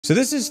So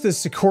this is the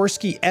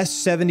Sikorsky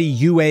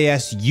S-70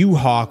 UAS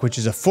U-Hawk, which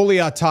is a fully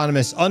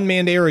autonomous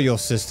unmanned aerial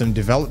system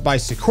developed by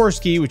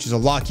Sikorsky, which is a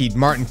Lockheed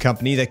Martin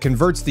company that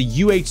converts the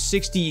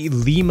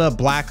UH-60 Lima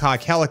Black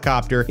Hawk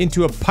helicopter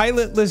into a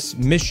pilotless,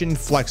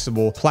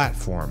 mission-flexible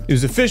platform. It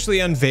was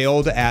officially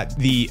unveiled at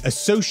the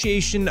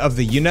Association of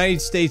the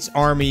United States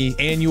Army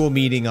annual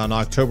meeting on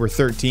October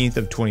 13th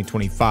of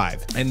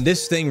 2025. And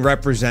this thing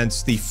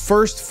represents the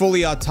first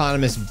fully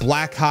autonomous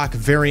Black Hawk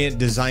variant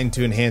designed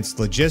to enhance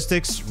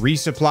logistics,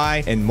 resupply,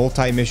 and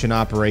multi-mission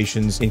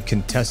operations in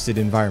contested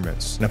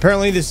environments. And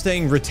apparently this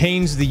thing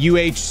retains the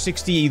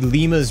UH-60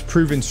 Lima's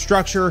proven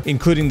structure,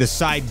 including the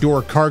side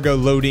door cargo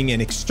loading and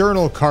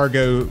external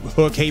cargo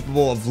hook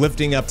capable of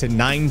lifting up to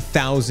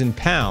 9,000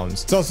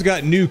 pounds. It's also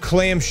got new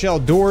clamshell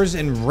doors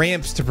and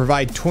ramps to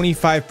provide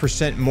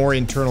 25% more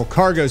internal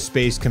cargo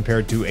space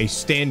compared to a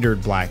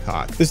standard Black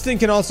Hawk. This thing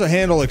can also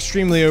handle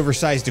extremely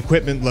oversized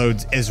equipment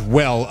loads as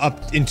well,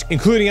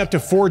 including up to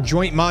 4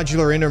 joint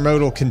modular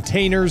intermodal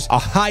containers, a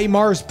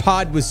HIMARS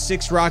pod with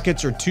 6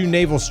 rockets or 2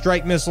 naval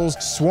strike missiles,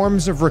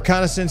 swarms of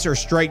reconnaissance or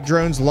strike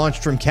drones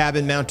launched from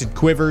cabin-mounted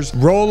quivers,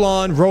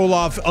 roll-on,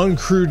 roll-off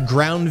uncrewed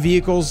ground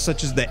vehicles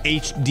such as the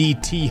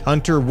HDT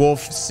Hunter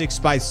Wolf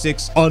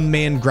 6x6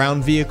 unmanned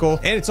ground vehicle,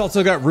 and it's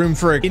also got room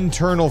for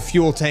internal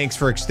fuel tanks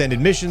for extended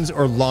missions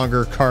or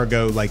longer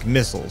cargo like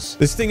missiles.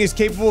 This thing is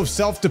capable of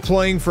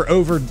self-deploying for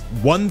over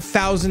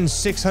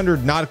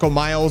 1,600 nautical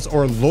miles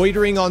or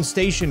loitering on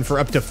station for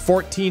up to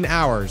 14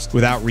 hours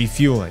without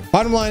refueling.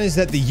 Bottom line is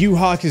that the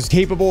U-Hawk is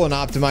capable and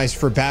optimized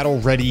for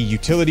battle-ready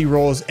utility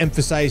roles,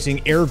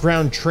 emphasizing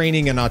air-ground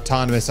training and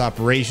autonomous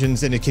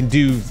operations, and it can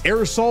do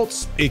air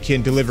assaults, it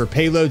can deliver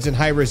payloads in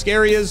high-risk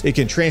areas, it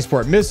can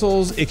transport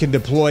missiles, it can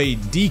deploy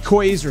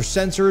decoys or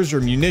sensors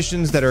or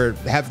munitions that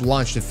have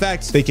launched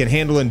effects, they can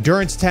handle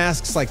endurance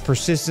tasks like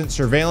persistent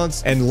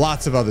surveillance, and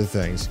lots of other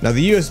things. Now,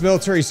 the U.S.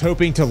 military is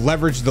hoping to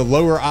leverage the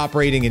lower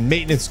operating and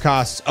maintenance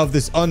costs of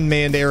this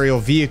unmanned aerial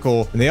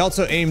vehicle, and they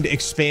also aim to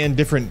expand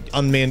different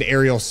unmanned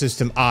aerial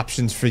system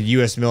options for the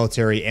U.S.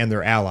 military and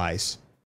their allies.